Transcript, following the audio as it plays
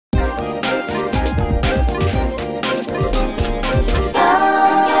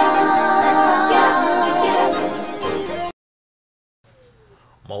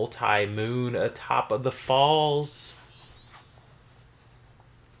multi-moon atop of the falls.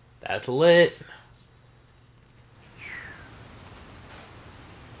 That's lit.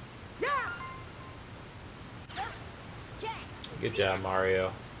 Good job,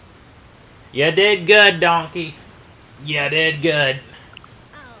 Mario. You did good, Donkey. You did good.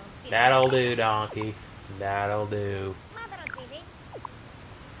 That'll do, Donkey. That'll do.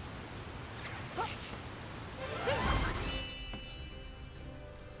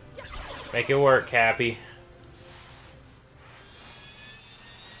 Make it work, Cappy.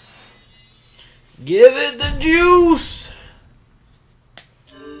 Give it the juice!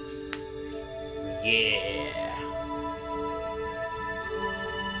 Yeah.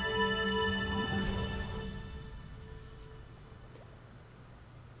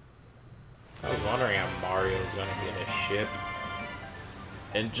 I was wondering how Mario's gonna get a ship.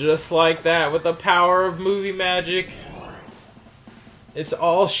 And just like that, with the power of movie magic, it's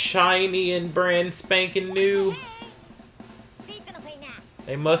all shiny and brand spanking new.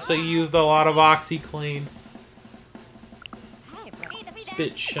 They must have used a lot of OxyClean.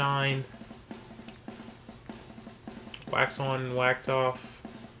 Spit shine. Wax on, wax off.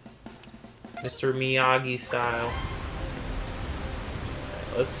 Mr. Miyagi style.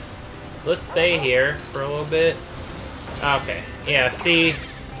 Let's stay here for a little bit. Okay. Yeah, see,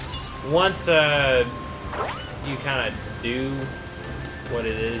 once you kind of do what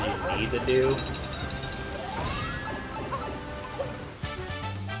it is you need to do,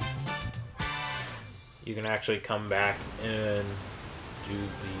 you can actually come back and do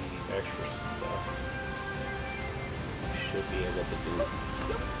the extra stuff. You should be able to do it.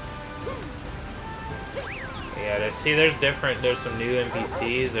 Yeah, see, there's some new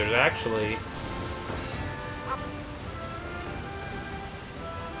NPCs. There's actually, you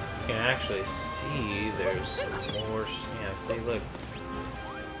can actually see there's some more. Yeah, see, look.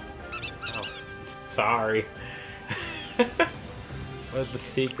 Oh, sorry. What's the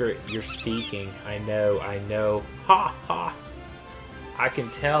secret you're seeking? I know. Ha ha! I can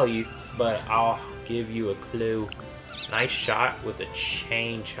tell you, but I'll give you a clue. Nice shot with a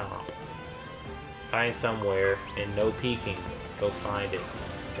chain chomp. Find somewhere and no peeking. Go find it.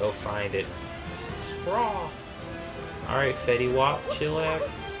 Go find it. Scraw! Alright, Fetty Wap,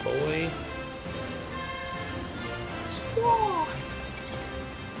 chillax, boy. Scraw!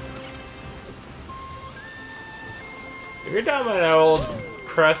 If you're talking about that old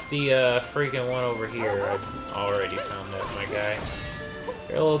crusty freaking one over here, I've already found that, my guy.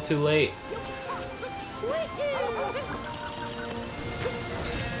 You're a little too late.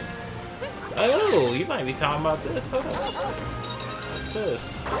 Oh, you might be talking about this. Hold on. What's this?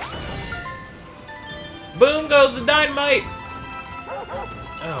 Boom goes the dynamite!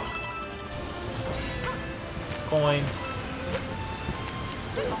 Oh. Coins.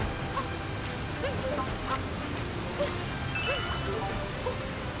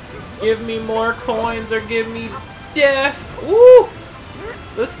 Give me more coins or give me death. Woo!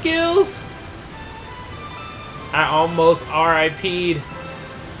 The skills. I almost RIP'd.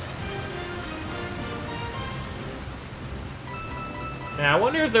 Now, I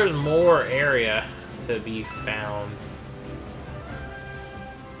wonder if there's more area to be found.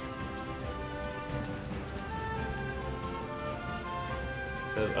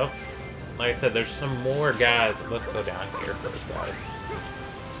 Because, oh, like I said, there's some more guys. Let's go down here first, guys.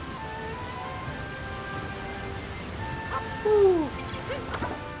 Woo!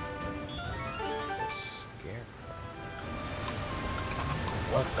 Scarecrow.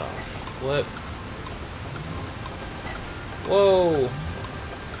 What the flip? Whoa!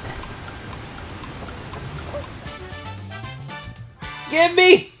 Get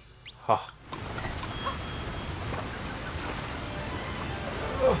me! Huh.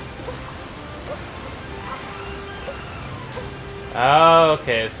 Oh,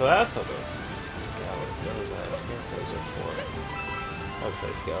 okay, so that's what those scarecrows are for. I'll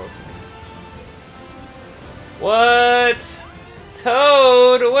say skeletons. What?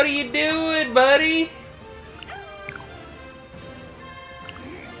 Toad, what are you doing, buddy?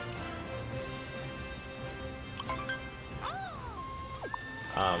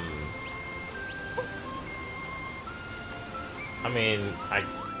 I mean,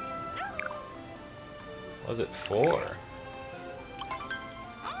 what was it for?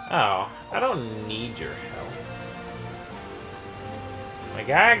 Oh, I don't need your help. My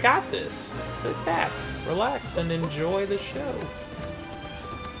guy, I got this. Sit back, relax, and enjoy the show.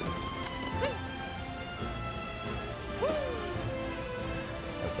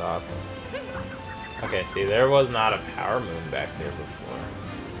 That's awesome. Okay, see, there was not a power moon back there before.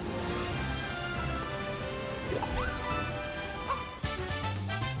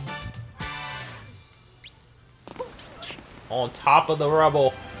 On top of the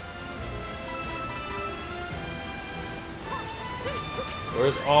rubble.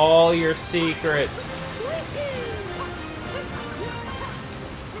 Where's all your secrets?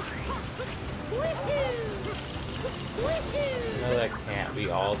 No, that can't be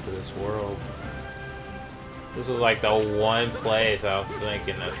all to this world. This was like the one place I was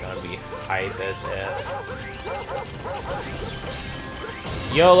thinking that's gonna be hype as hell.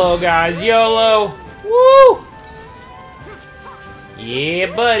 YOLO, guys, YOLO! Woo!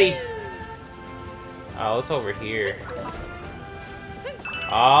 Yeah, buddy. Oh, it's over here.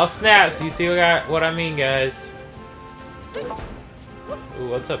 Oh, snaps! You see what I mean, guys? Ooh,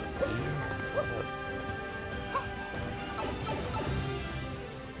 what's up here?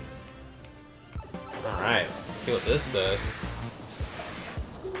 Alright, let's see what this does.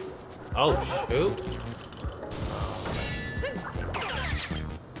 Oh, shoot.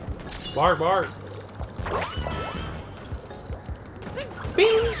 Bark, bark.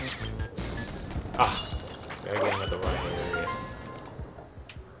 Bing! Ah, gotta get him at the right area.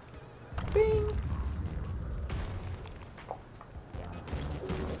 Bing!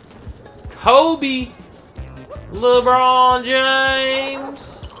 Kobe! LeBron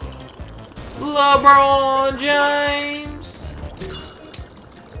James! LeBron James!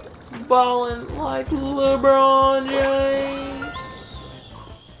 Ballin' like LeBron James!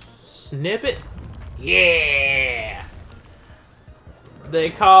 Snip it? Yeah! They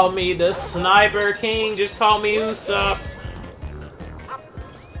call me the Sniper King, just call me Usopp.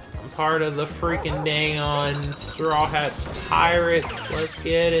 I'm part of the freaking dang on Straw Hats Pirates. Let's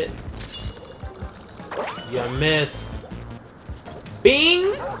get it. You missed.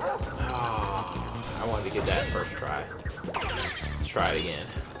 Bing! Oh, I wanted to get that first try. Let's try it again.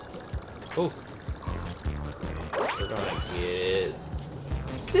 Ooh. We're gonna get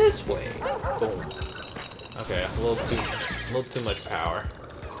this way. Boom. Okay, a little too much power.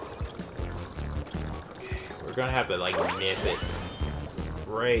 Okay, we're gonna have to like nip it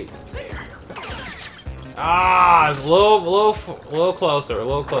right there. Ah, it's a little closer, a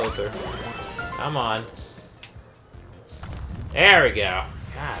little closer. Come on. There we go.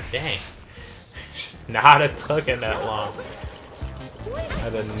 God dang. Not it taking that long. I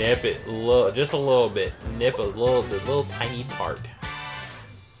had to nip it just a little bit. Nip a little tiny part.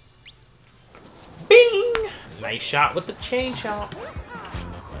 Bing! Nice shot with the chain shot.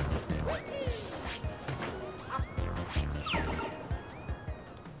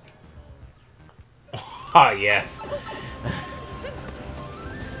 Oh, yes.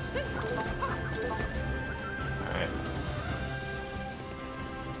 Alright.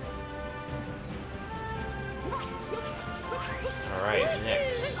 Alright,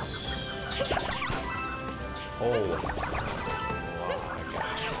 next. Oh.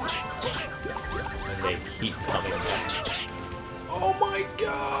 They keep coming back. Oh my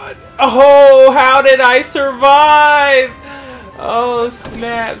god! Oh, how did I survive? Oh,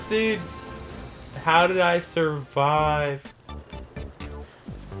 snaps, dude. How did I survive?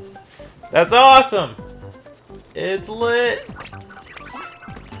 That's awesome! It's lit!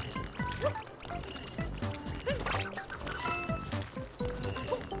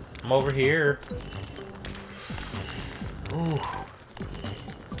 I'm over here. Ooh.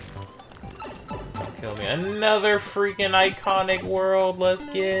 Kill me. Another freaking iconic world. Let's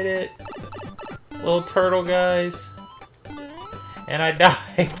get it. Little turtle guys. And I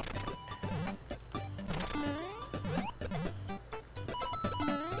died.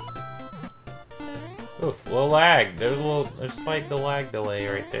 Ooh, a little lag. There's like the lag delay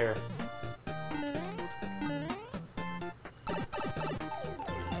right there.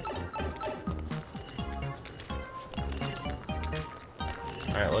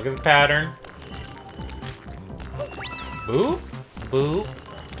 Alright, look at the pattern. Boop, boop.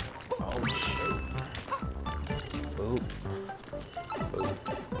 Oh shoot. Boop. Boop.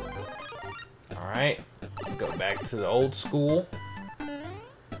 Alright. Go back to the old school. Alright,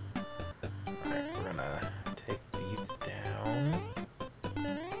 we're gonna take these down.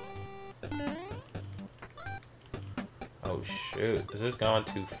 Oh shoot. Is this going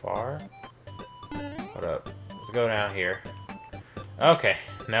too far? Hold up. Let's go down here. Okay.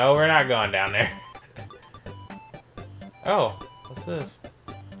 No, we're not going down there. Oh, what's this?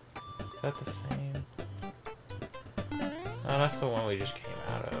 Is that the same? Oh, that's the one we just came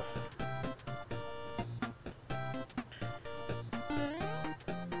out of.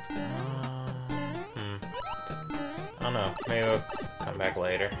 I don't know. Maybe we'll come back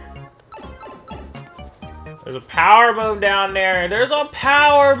later. There's a power moon down there. There's a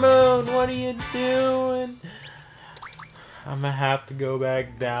power moon. What are you doing? I'm gonna have to go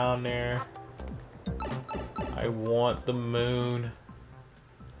back down there. I want the moon.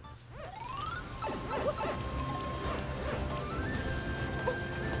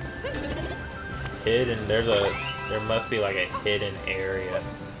 It's hidden. There must be like a hidden area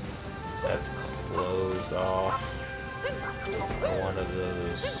that's closed off by one of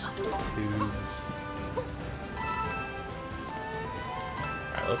those tubes.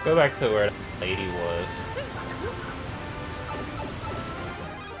 Alright, let's go back to where that lady was.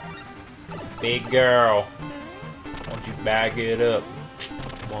 Big girl, won't you back it up?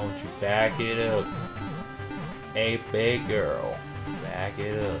 Won't you back it up? Hey, big girl, back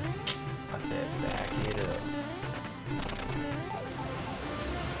it up. I said back it up.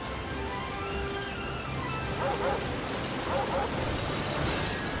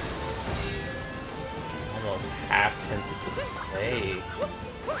 Almost half tempted to say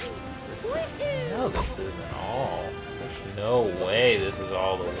this. No, this isn't all. There's no way this is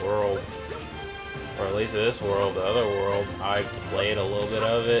all the world. Or at least this world. The other world, I played a little bit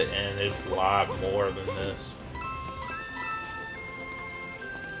of it, and there's a lot more than this.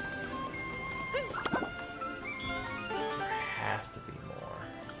 There has to be more.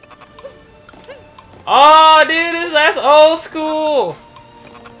 Oh, dude, that's old school!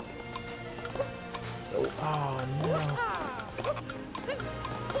 Oh, no.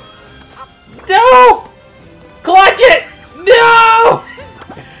 No! Clutch it! No!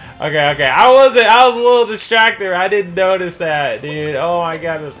 Okay. I was a little distracted. I didn't notice that, dude. Oh my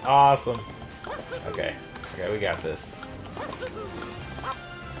god, that's awesome. Okay, we got this.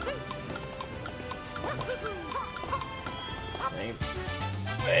 Same.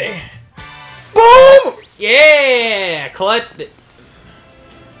 Hey. Boom! Yeah! Clutched it.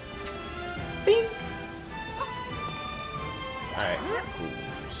 Bing. Alright.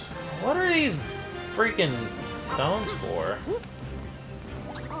 What are these freaking stones for?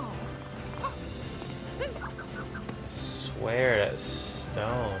 I swear that's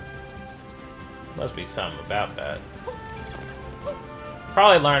stone. Must be something about that.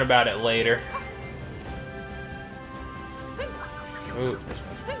 Probably learn about it later. Ooh, this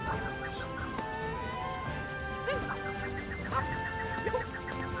must be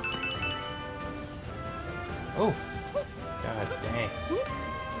oh, god dang.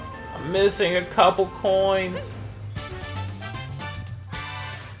 I'm missing a couple coins.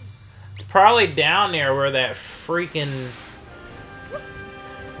 It's probably down there where that freaking...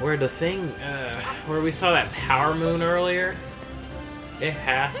 where the thing, where we saw that power moon earlier. It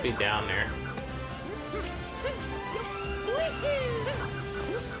has to be down there.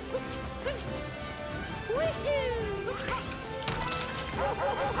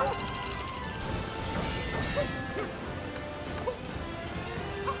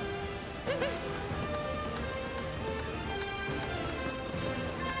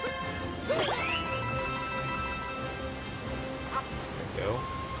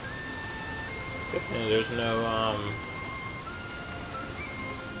 There's no, oh,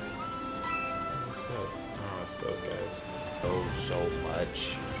 it's those guys. Oh, so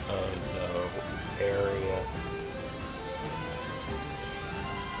much of the area.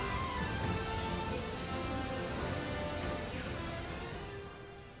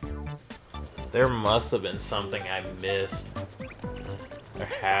 There must have been something I missed. There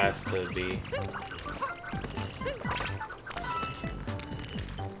has to be.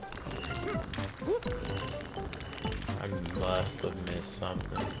 I must have missed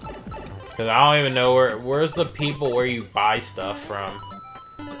something. Cause I don't even know where's the people where you buy stuff from.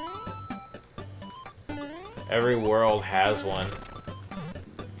 Every world has one.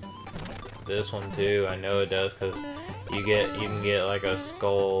 This one too, I know it does, cause you can get like a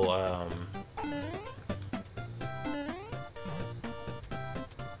skull. There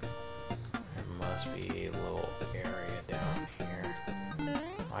must be a little area down here.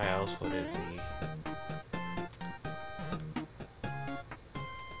 Why else would it be?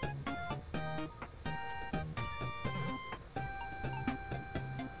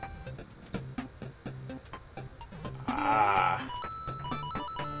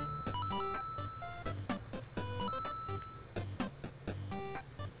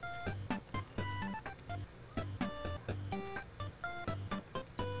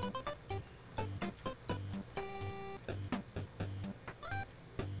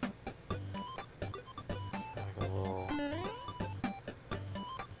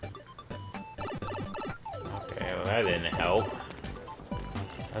 That didn't help.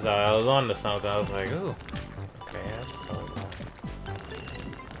 I thought I was on to something. I was like, ooh. Okay, that's probably why.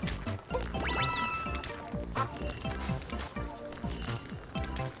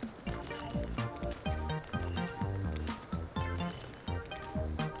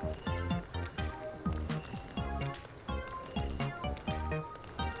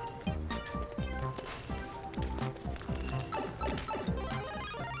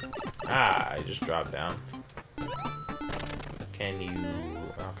 Ah, I just dropped down. Can you...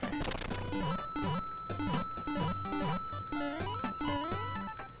 Okay.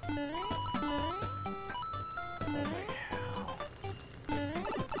 Like how?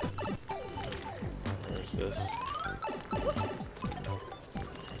 Where's this?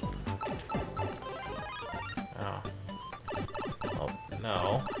 Oh. Oh,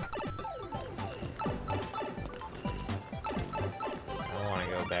 no.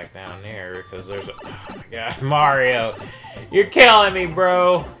 Back down there because there's a... Oh my god, Mario! You're killing me,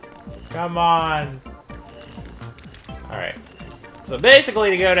 bro! Come on! Alright. So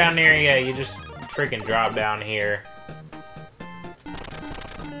basically to go down there, yeah, you just freaking drop down here.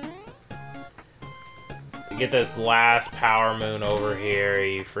 To get this last power moon over here,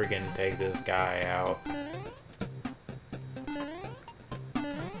 you freaking take this guy out.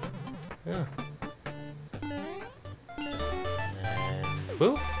 Yeah.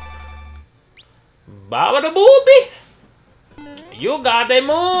 Boop. Baba the boopy! You got the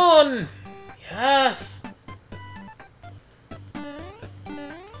moon! Yes!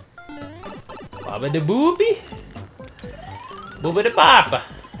 Baba the boopy! Booba the papa!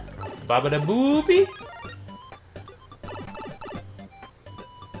 Baba the boopy!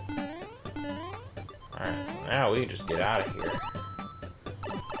 Alright, so now we can just get out of here.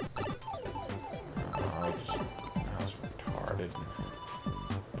 Oh, that was retarded.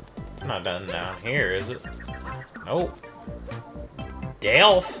 Not done down here, is it? Nope.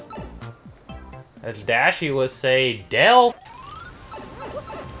 Delph. As Dashy would say, Delph.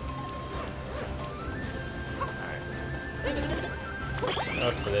 Alright.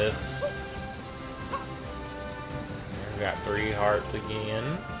 Enough for this. We got 3 hearts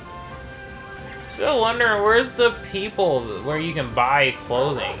again. Still wondering, where's the people where you can buy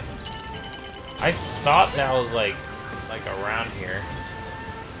clothing? I thought that was like around here.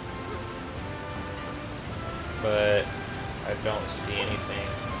 But I don't see anything.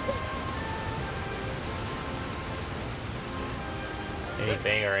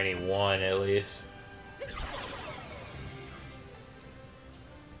 Anything or anyone, at least.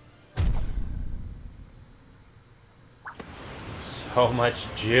 So much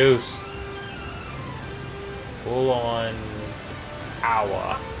juice. Full on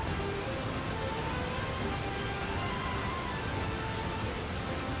power.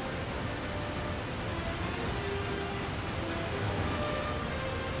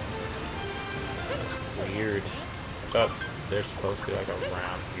 Weird. I thought they're supposed to be like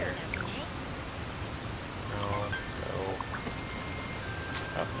around here. No.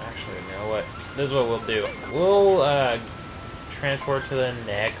 Oh, actually, you know what? This is what we'll do. We'll transport to the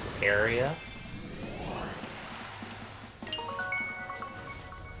next area.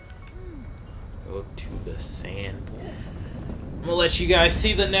 Go to the sand. I'm gonna let you guys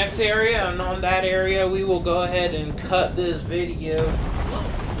see the next area, and on that area, we will go ahead and cut this video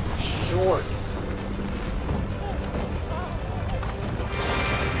short.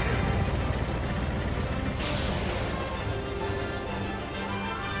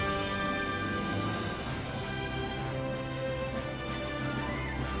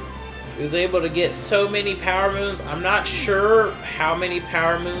 He was able to get so many power moons. I'm not sure how many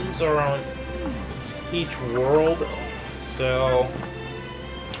power moons are on each world, so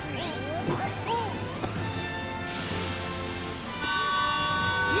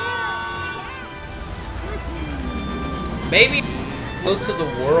maybe go to the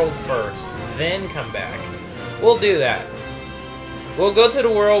world first, then come back. We'll do that. We'll go to the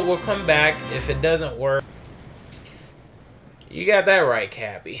world, we'll come back. If it doesn't work, you got that right,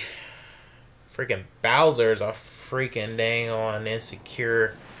 Cappy. Freaking Bowser's a freaking dang on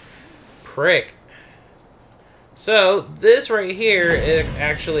insecure prick. So, this right here, it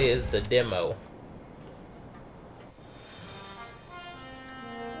actually is the demo.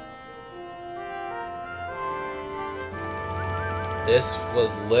 This was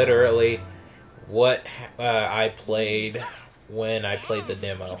literally what I played when I played the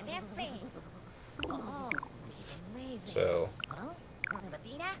demo. So...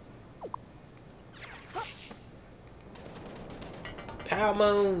 Power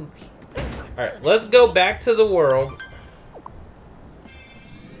moons! Alright, let's go back to the world.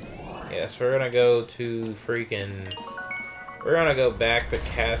 Yes, we're gonna go to freaking... We're gonna go back to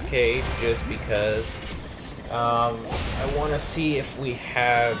Cascade just because. I want to see if we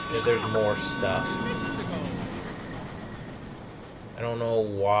have... if there's more stuff. I don't know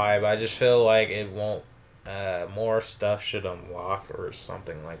why, but I just feel like it won't... more stuff should unlock or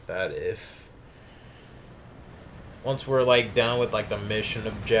something like that if... once we're like done with like the mission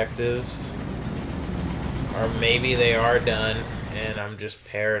objectives, or maybe they are done. and I'm just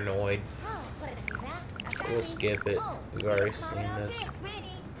paranoid. We'll skip it. We've already seen this.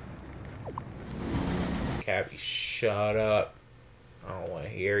 Cappy, shut up. I don't want to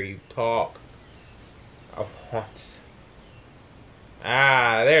hear you talk. I want...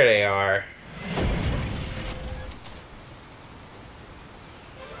 Ah, there they are.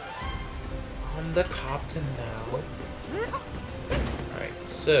 I'm the captain now. Alright,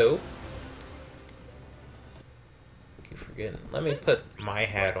 so... I keep forgetting. Let me put my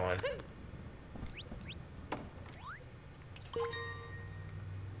hat on.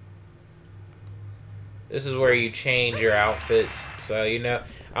 This is where you change your outfits. So, you know,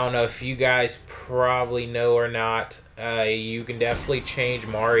 I don't know if you guys probably know or not. You can definitely change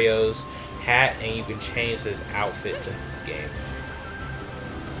Mario's hat, and you can change his outfits in the game.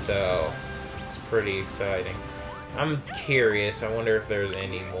 So, it's pretty exciting. I'm curious. I wonder if there's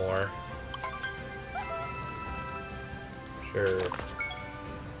any more. Sure.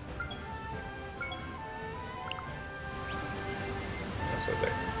 So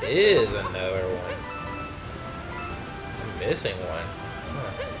there is another one. I'm missing one.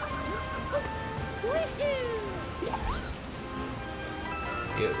 Huh.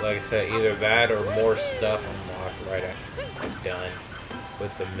 Like I said, either that or more stuff unlocked right after I'm done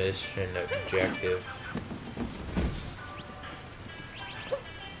with the mission objective.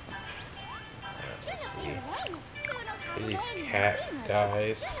 Let's see. There's these cat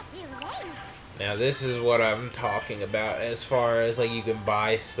guys. Now this is what I'm talking about as far as like you can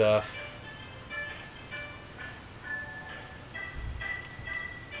buy stuff.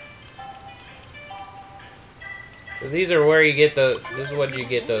 So these are where you get the, this is what you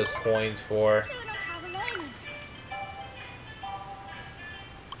get those coins for.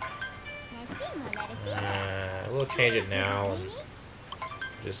 We'll change it now,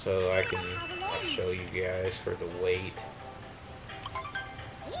 just so I'll show you guys for the weight.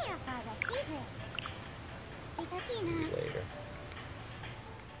 Later.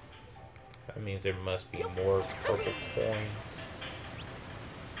 That means there must be more purple coins.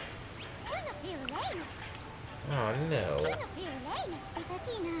 Oh no.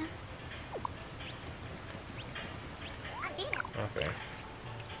 Okay.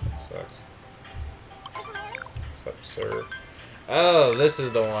 That sucks. What's up, sir? Oh, this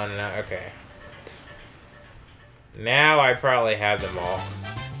is the one. Okay. Now I probably have them all.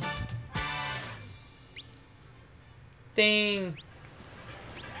 Ding!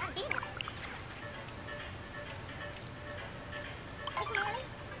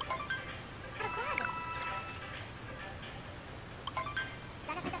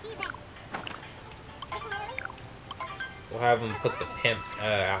 We'll have him put the pimp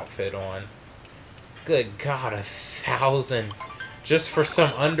outfit on. Good God, 1,000 just for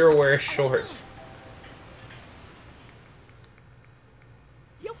some underwear shorts.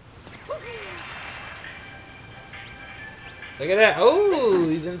 Look at that. Oh,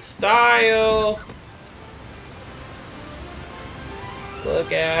 he's in style.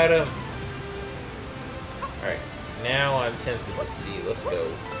 Look at him. Alright, now I'm tempted to see. Let's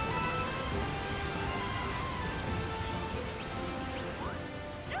go.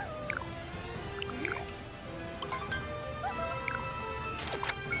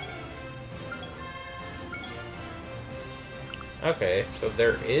 Okay, so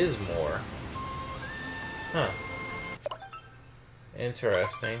there is more. Huh.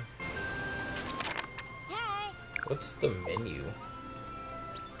 Interesting. What's the menu?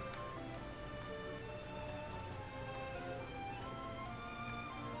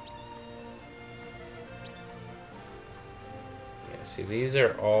 Yeah, see, these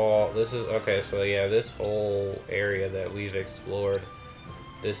are all... This is... Okay, so yeah, this whole area that we've explored,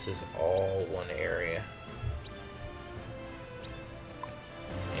 this is all one area.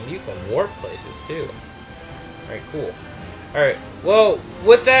 And you can warp places, too. Alright, cool. Alright, well,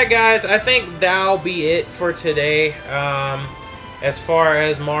 with that, guys, I think that'll be it for today. As far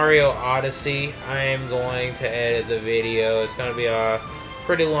as Mario Odyssey, I am going to edit the video. It's going to be a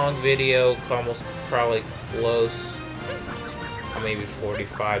pretty long video, almost probably close to maybe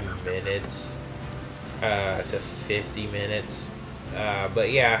 45 minutes to 50 minutes.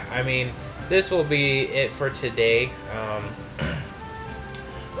 But yeah, I mean, this will be it for today.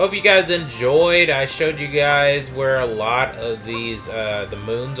 Hope you guys enjoyed. I showed you guys where a lot of these the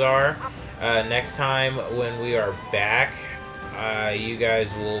moons are. Next time when we are back, you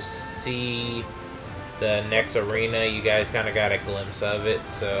guys will see the next arena. You guys kind of got a glimpse of it,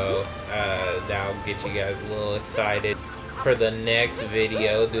 so that'll get you guys a little excited for the next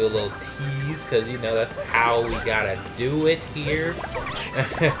video. Do a little tease, because you know that's how we gotta do it here.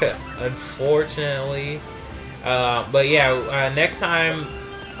 Unfortunately. But yeah, next time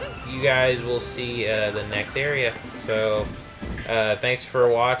you guys will see the next area. So thanks for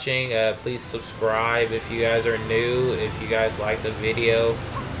watching. Please subscribe if you guys are new. If you guys like the video,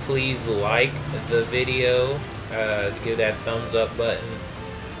 please like the video. Give that thumbs up button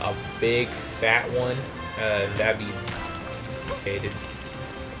a big fat one. That'd be appreciated.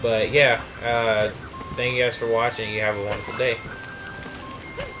 But yeah, thank you guys for watching. You have a wonderful day.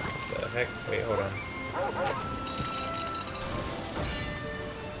 What the heck? Wait, hold on.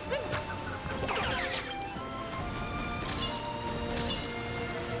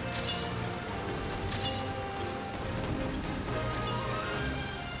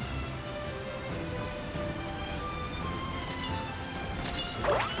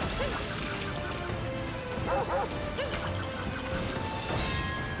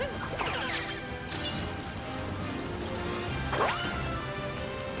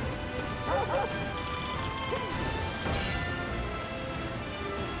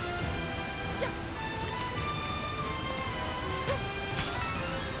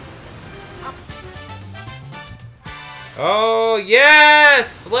 Oh,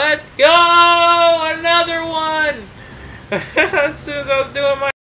 yes! Let's go! Another one! As soon as I was doing my